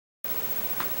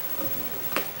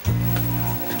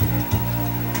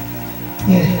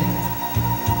Yeah.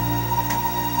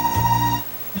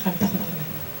 Nakanta ko na.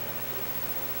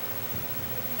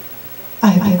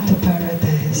 I've been to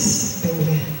paradise,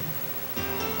 baby.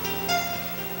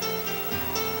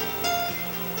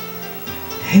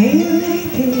 Hey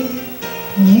lady,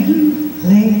 you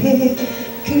lady,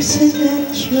 cursing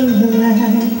at your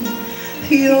life.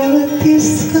 You're a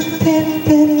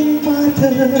discontented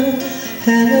mother,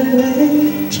 and a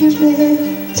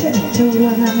regimented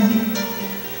wife.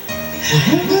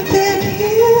 I know that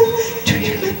you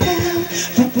dream about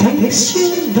the things you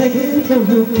never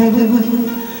do,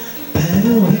 but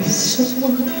I wish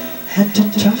someone had to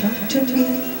talk to me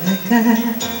like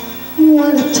I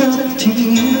wanna talk to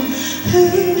you.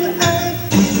 I've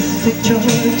been to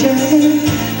Georgia,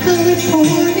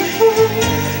 California,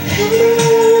 and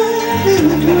I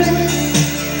regret.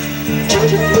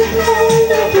 Georgia,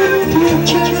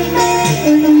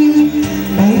 and we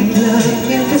made love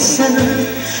in the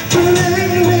sun.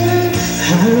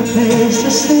 Our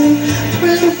places say,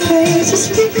 real places,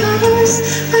 because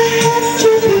I had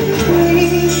to be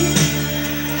free.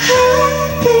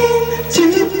 I've been to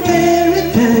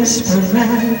paradise, but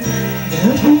I've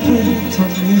never been to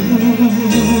you.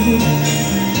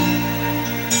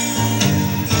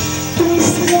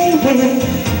 Please, lady,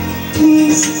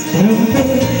 please, lady,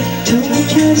 don't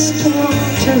just talk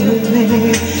to me,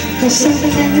 'cause I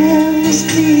just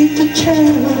need to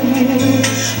tell you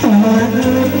what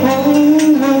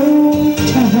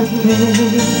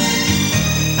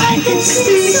I can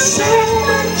see so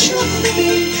much of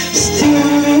me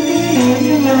still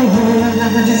in your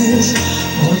eyes.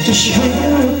 Want to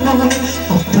share a part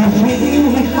of the way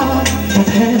we are, the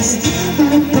past,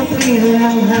 let the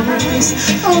realize.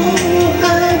 Oh,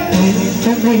 I've been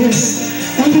to this,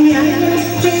 and the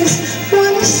island is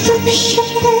one instruction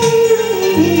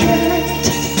yet.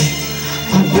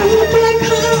 I will break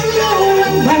hollow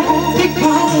and won't be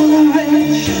called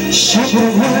away. Show me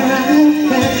where I've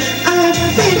been. I've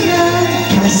been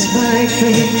cast my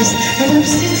dreams, and I've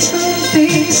seen some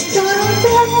things that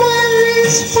I'm not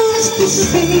supposed to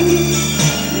see.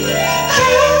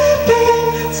 I've been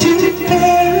to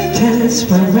paradise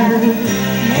where I've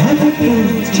never been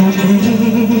to be.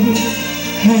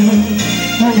 Hey,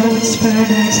 you know it's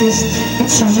paradise,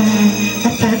 it's somewhere, a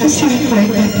fantasy play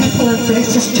where people and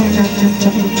places turn out to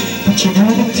be. But you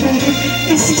know the truth,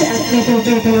 it's that little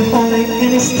baby falling,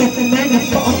 and it's that man you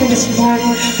fought in this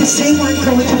morning. The same one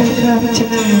going to wake up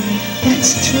tonight.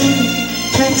 That's true,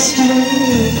 that's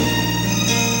true.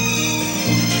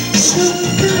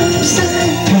 Sometimes I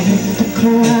tend to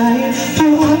cry for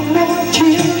one more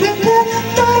children that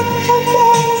might have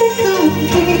made it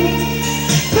complete.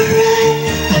 But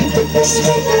I did this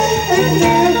with I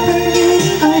never knew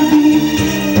I'd be.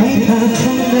 They are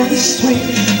full and sweet.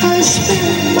 I spent